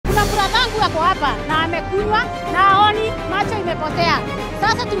yako hapa na amekunywa na haoni, macho imepotea.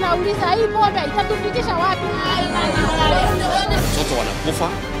 Sasa tunauliza hii pombe itatufikisha wapi? Watoto wanakufa.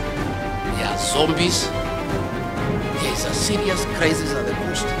 They are zombies. There is a serious crisis at the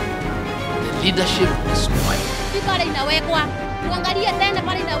coast. The leadership is quiet. Pale inawekwa, muangalie tena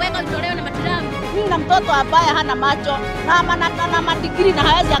pale inawekwa itolewe na matiramu. Mimi na mtoto ambaye hana macho na madigiri na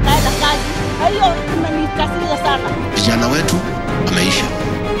hawezi akaenda kazi. Hiyo imenikasirisha sana. Vijana wetu wameisha.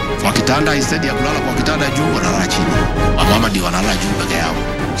 Kwa kitanda instead ya kulala kwa kitanda juu wanalala chini. Wamama ndio wanalala juu peke yao.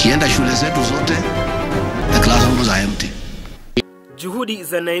 Kienda shule zetu zote, the classrooms are empty. Juhudi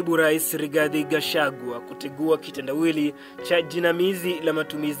za naibu rais Rigathi Gachagua kutegua kitendawili cha jinamizi la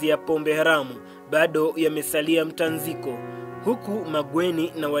matumizi ya pombe haramu bado yamesalia mtanziko, huku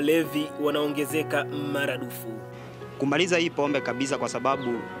magweni na walevi wanaongezeka maradufu. Kumaliza hii pombe kabisa, kwa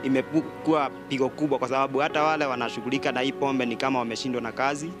sababu imekuwa pigo kubwa, kwa sababu hata wale wanashughulika na hii pombe ni kama wameshindwa na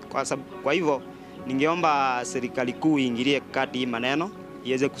kazi. Kwa hivyo ningeomba serikali kuu iingilie kati hii maneno,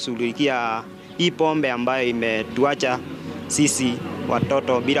 iweze kushughulikia hii pombe ambayo imetuacha sisi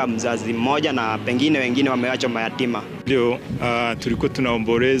watoto bila mzazi mmoja na pengine wengine wameachwa mayatima. Leo tulikuwa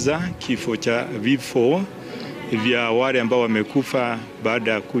tunaomboleza kifo cha vifo vya wale ambao wamekufa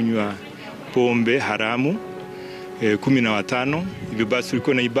baada ya kunywa pombe haramu 15. Hivyo basi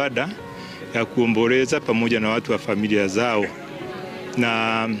tulikuwa na ibada ya kuomboleza pamoja na watu wa familia zao,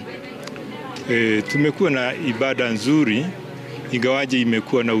 na tumekuwa na ibada nzuri, ingawaje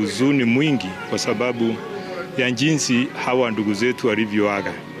imekuwa na huzuni mwingi kwa sababu ya jinsi hawa ndugu zetu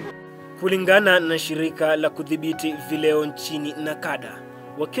walivyoaga. Kulingana na shirika la kudhibiti vileo nchini NACADA,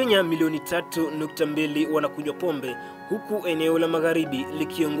 Wakenya milioni 3.2 wanakunywa pombe, huku eneo la magharibi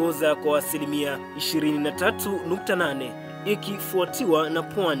likiongoza kwa asilimia 23.8, ikifuatiwa na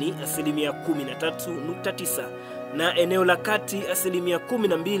pwani asilimia 13.9 na eneo la kati asilimia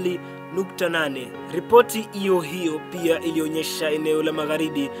 12.8. Ripoti hiyo pia ilionyesha eneo la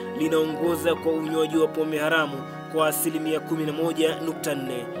magharibi linaongoza kwa unywaji wa pombe haramu kwa asilimia 11.4,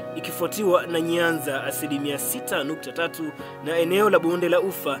 ikifuatiwa na Nyanza asilimia 6.3 na eneo la bonde la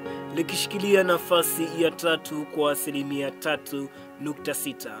Ufa likishikilia nafasi ya 3 kwa asilimia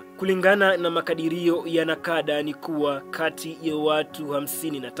 3.6. Kulingana na makadirio ya NACADA ni kuwa kati ya watu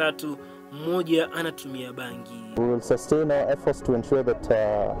 53 mmoja anatumia bangi. We will sustain our efforts to ensure that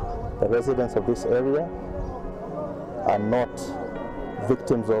the residents of this area are not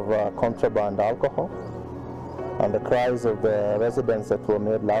victims of contraband alcohol, and the cries of the residents that were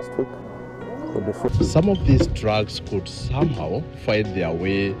made last week will be put. Some of these drugs could somehow find their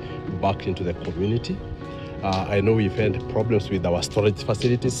way back into the community. I know we've had problems with our storage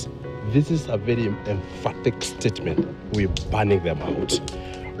facilities. This is a very emphatic statement. We're banning them out.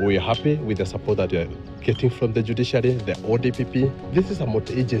 We are happy with the support that we are getting from the judiciary, the ODPP. This is a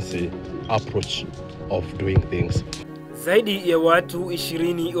multi-agency approach of doing things. Zaidi ya watu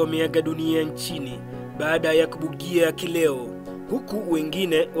 20 wameaga dunia nchini baada ya kubugia kileo, huku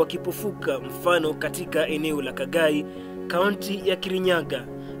wengine wakipofuka, mfano katika eneo la Kagai, kaunti ya Kirinyaga,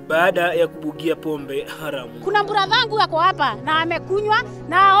 baada ya kubugia pombe haramu. Kuna brothangu yako hapa na amekunywa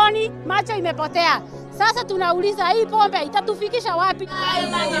na haoni, macho imepotea. Sasa tunauliza hii pombe itatufikisha wapi?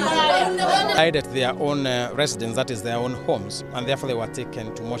 At their own residence, that is their own homes, and therefore they were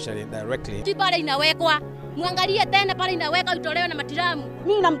taken to mortuary directly. Pale inawekwa, muangalie tena pale inawekwa itolewe na matiramu.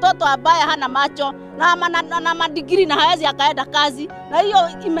 Mimi na mtoto ambaye hana macho na madigiri na hawezi akaenda kazi, na hiyo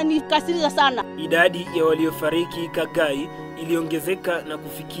imenikasirisha sana. Idadi ya waliofariki Kagai iliongezeka na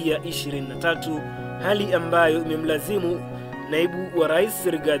kufikia 23, hali ambayo imemlazimu naibu wa rais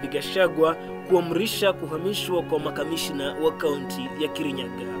Rigathi Gachagua kuamrisha kuhamishwa kwa makamishna wa kaunti ya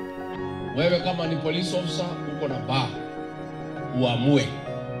Kirinyaga. Wewe kama ni police officer uko na bar, uamue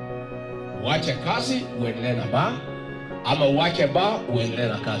uache kazi uendelee na bar, ama uache bar uendelee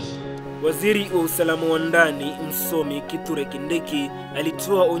na kazi. Waziri wa usalama wa ndani msomi Kithure Kindiki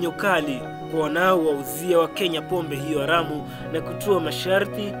alitoa onyo kali kwa wanaowauzia Wakenya pombe hiyo haramu na kutoa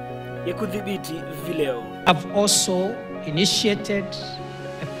masharti ya kudhibiti vileo. I've also initiated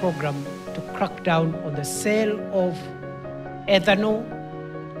a program to crack down on the sale of ethanol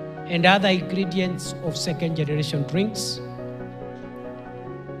and other ingredients of second-generation drinks.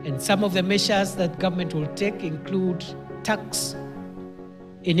 And some of the measures that government will take include tax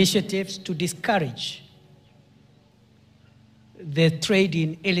initiatives to discourage the trade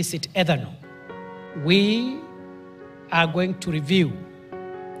in illicit ethanol. We are going to review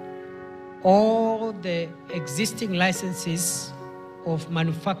all the existing licenses of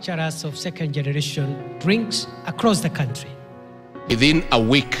manufacturers of second-generation drinks across the country. Within a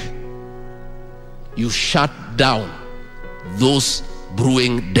week, you shut down those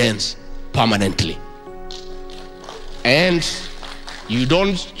brewing dens permanently. And you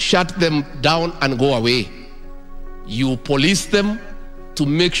don't shut them down and go away. You police them to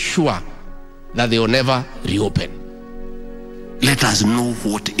make sure that they will never reopen. Let us know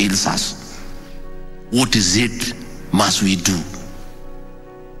what ails us. What is it must we do?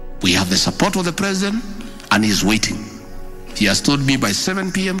 We have the support of the president and he's waiting. He has told me by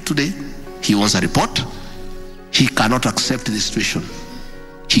 7 p.m. today, he wants a report. He cannot accept the situation.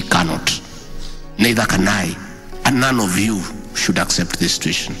 He cannot. Neither can I. And none of you should accept this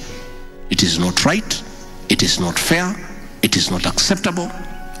situation. It is not right. It is not fair. It is not acceptable.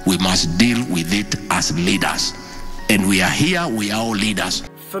 We must deal with it as leaders. And we are here, we are all leaders.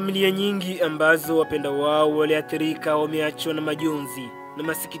 Familia nyingi ambazo wapenda wao waliathirika wameachwa na majonzi na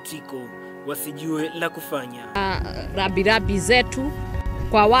masikitiko, wasijue la kufanya. Rabirabi zetu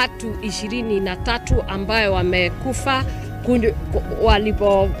kwa watu 23 ambayo wamekufa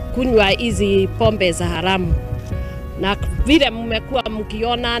walipokunywa hizi pombe za haramu. Na vile mmekuwa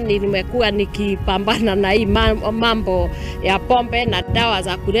mkiona, nimekuwa nikipambana na hii mambo ya pombe na dawa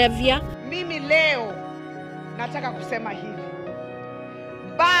za kulevya. Mimi leo nataka kusema hivi.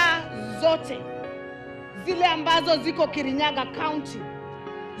 Baa zote zile ambazo ziko Kirinyaga County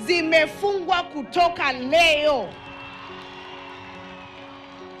zimefungwa kutoka leo.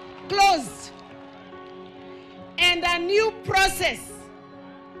 Closed. And a new process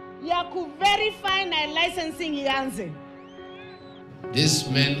ya ku-verify na licensing ianze. This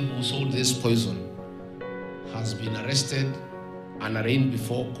man who sold this poison has been arrested and arraigned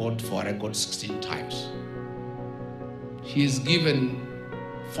before court for a record 16 times. He is given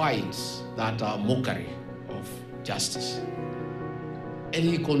fines that are mockery of justice. And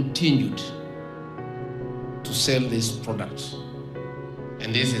he continued to sell this product.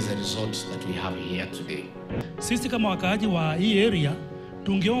 And this is the result that we have here today. Sisi kama wakaaji wa hii area,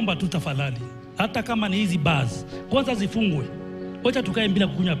 tungeomba tu tafadhali, hata kama ni hizi bars, kwanza zifungwe. Wacha tukae bila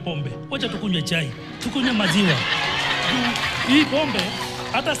kukunywa pombe. Wacha tukunywe chai, tukunywe maziwa. Hii pombe,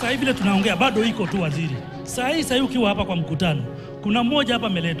 hata sasa hivi tunaongea bado iko tu waziri. Sasa hii ukiwa hapa kwa mkutano, kuna mmoja hapa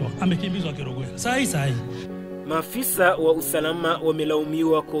ameletwa, amekimbizwa Kirogwela. Sasa hii. Maafisa wa usalama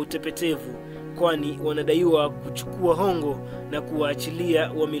wamelaumiwa kwa utepetevu, kwani wanadaiwa kuchukua hongo na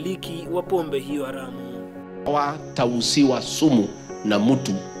kuwaachilia wamiliki wa pombe hiyo haramu. Watausiwa sumu na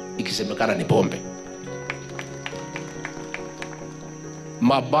mtu ikisemekana ni pombe.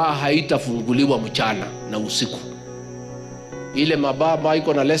 Mabaa haitafunguliwa mchana na usiku. Ile mabaa ambayo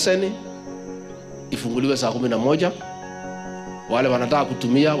iko na leseni ifunguliwe saa 11. Wale wanataka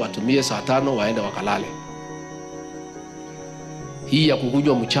kutumia watumie saa 5 waende wakalale. Hii ya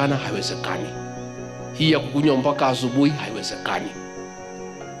kukunywa mchana haiwezekani. Hii ya kukunywa mpaka asubuhi haiwezekani.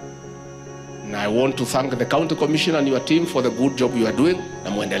 And I want to thank the county commissioner and your team for the good job you are doing, na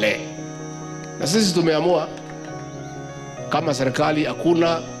muendelee. Na sisi tumeamua kama serikali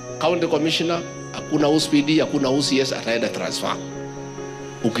hakuna county commissioner, hakuna OCPD, hakuna OCS ataenda transfer.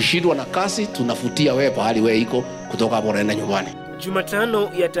 Ukishindwa na kasi tunafutia wewe pahali wewe iko kutoka hapo unaenda nyumbani.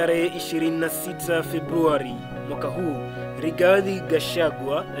 Jumatano ya tarehe 26 Februari mwaka huu, Rigathi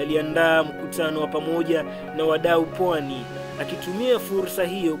Gachagua aliandaa mkutano wa pamoja na wadau Pwani, akitumia fursa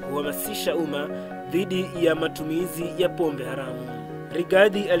hiyo kuhamasisha umma dhidi ya matumizi ya pombe haramu.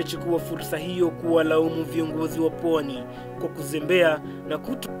 Rigathi alichukua fursa hiyo kuwalaumu viongozi wa Pwani kwa kuzembea na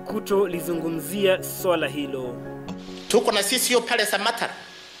kutolizungumzia swala hilo. Tuko na sisi hiyo pale Samata.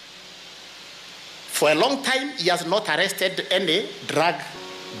 For a long time he has not arrested any drug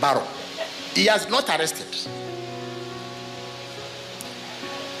baron. He has not arrested.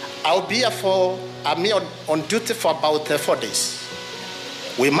 I'll be here for on duty for about 4 days.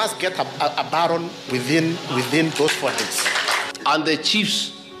 We must get a baron within those 4 days. And the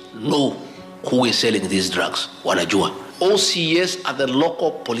chiefs know who is selling these drugs. Wanajua. OCS at the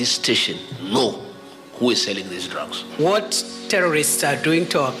local police station know who is selling these drugs. What terrorists are doing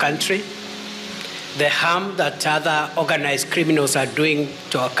to our country, the harm that other organized criminals are doing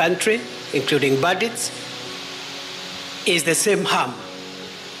to our country, including bandits, is the same harm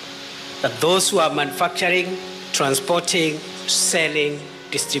that those who are manufacturing, transporting, selling,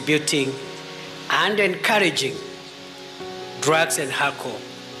 distributing, and encouraging drugs and alcohol.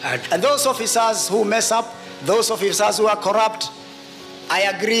 And those officers who mess up, those officers who are corrupt, I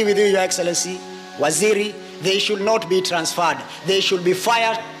agree with you, Your Excellency, Waziri, they should not be transferred. They should be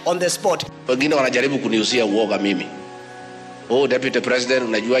fired on the spot. Wengine wanajaribu kuniuzia uoga mimi. Oh, Deputy President,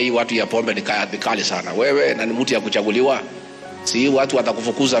 unajua hii watu ya pombe ni kali sana. Wewe na ni mtu ya kuchaguliwa. Si watu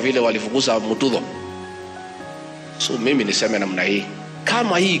watakufukuza vile walifukuza Mutudho. So mimi niseme namna hii.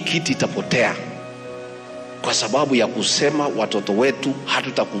 Kama hii kiti itapotea, kwa sababu ya kusema watoto wetu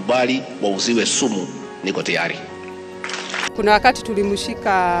hatutakubali wauziwe sumu, niko tayari. Kuna wakati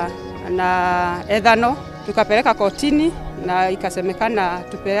tulimshika na ethanol, tukapeleka kotini na ikasemekana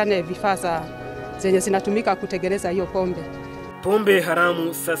tupeane vifaa zenye zinatumika kutengeneza hiyo pombe. Pombe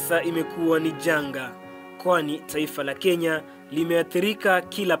haramu sasa imekuwa ni janga, kwani taifa la Kenya limeathirika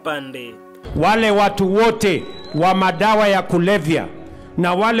kila pande. Wale watu wote wa madawa ya kulevya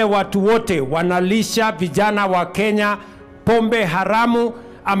na wale watu wote wanalisha vijana wa Kenya pombe haramu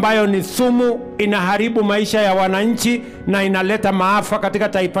ambayo ni sumu, inaharibu maisha ya wananchi na inaleta maafa katika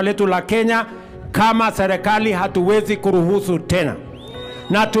taifa letu la Kenya. Kama serikali hatuwezi kuruhusu tena,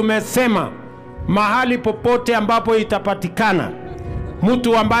 na tumesema mahali popote ambapo itapatikana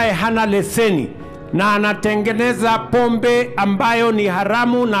mtu ambaye hana leseni na anatengeneza pombe ambayo ni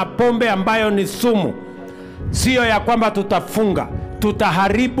haramu na pombe ambayo ni sumu, sio ya kwamba tutafunga,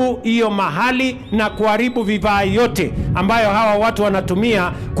 tutaharibu hiyo mahali na kuharibu vifaa yote ambayo hawa watu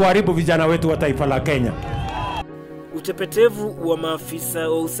wanatumia kuharibu vijana wetu wa taifa la Kenya. Utepetevu wa maafisa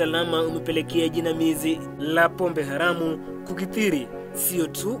wa usalama umepelekea jinamizi la pombe haramu kukithiri, sio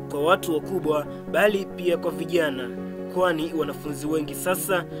tu kwa watu wakubwa bali pia kwa vijana, kwani wanafunzi wengi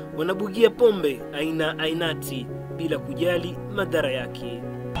sasa wanabugia pombe aina ainati bila kujali madhara yake.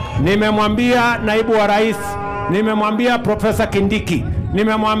 Nimemwambia naibu wa rais, nimemwambia Profesa Kindiki,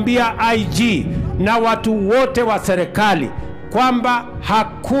 nimemwambia IG na watu wote wa serikali kwamba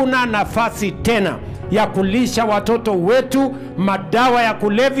hakuna nafasi tena ya kulisha watoto wetu madawa ya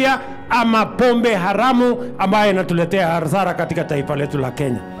kulevya ama pombe haramu ambayo inatuletea hasara katika taifa letu la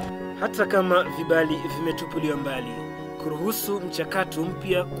Kenya. Hata kama vibali vimetupuliwa mbali, kuruhusu mchakato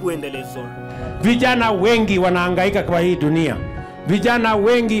mpya kuendelezwa. Vijana wengi wanahangaika kwa hii dunia. Vijana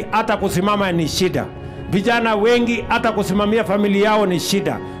wengi hata kusimama ni shida. Vijana wengi hata kusimamia familia yao ni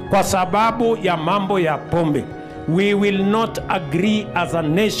shida kwa sababu ya mambo ya pombe. We will not agree as a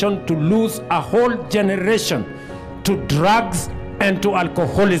nation to lose a whole generation to drugs and to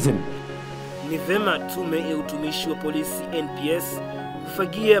alcoholism. Ni vema tume ya utumishi wa polisi NPS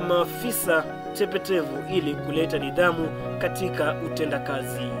kufagia maafisa tepetevu ili kuleta nidhamu katika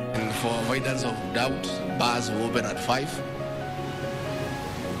utendakazi. For avoidance of doubt, bars will open at 5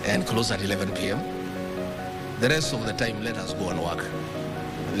 and close at 11 p.m. The rest of the time, let us go and work.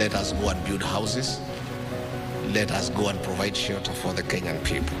 Let us go and build houses. Let us go and provide shelter for the Kenyan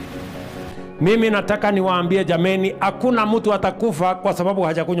people. Mimi nataka niwaambie jameni, hakuna mtu atakufa kwa sababu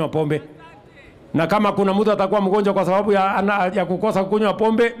hajakunywa pombe. Na kama kuna mtu atakuwa mgonjwa kwa sababu ya kukosa kunywa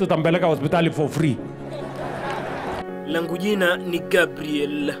pombe, tutampeleka hospitali for free. Langu jina ni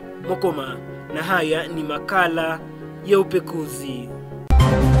Gabriel Mokoma na haya ni makala ya Upekuzi.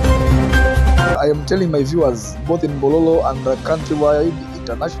 I am telling my viewers both in Bololo and countrywide,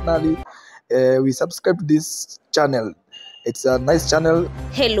 internationally, we subscribe to this channel. It's a nice channel.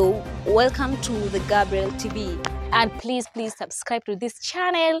 Hello, welcome to the Gabriel TV, and please subscribe to this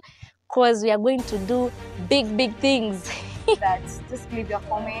channel because we are going to do big things. Just leave your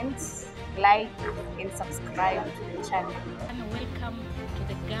comments, like and subscribe to the channel. And welcome to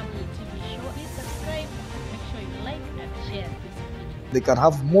the Gabriel TV show. Please subscribe, make sure you like and share this video. They can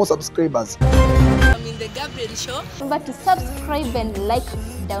have more subscribers. I'm in the Gabriel show. Remember to subscribe and like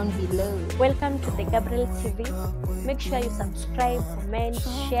down below. Welcome to the Gabriel TV. Make sure you subscribe, comment,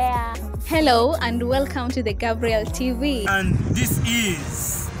 share. Hello and welcome to the Gabriel TV. And this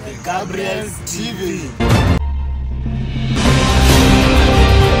is the Gabriel TV.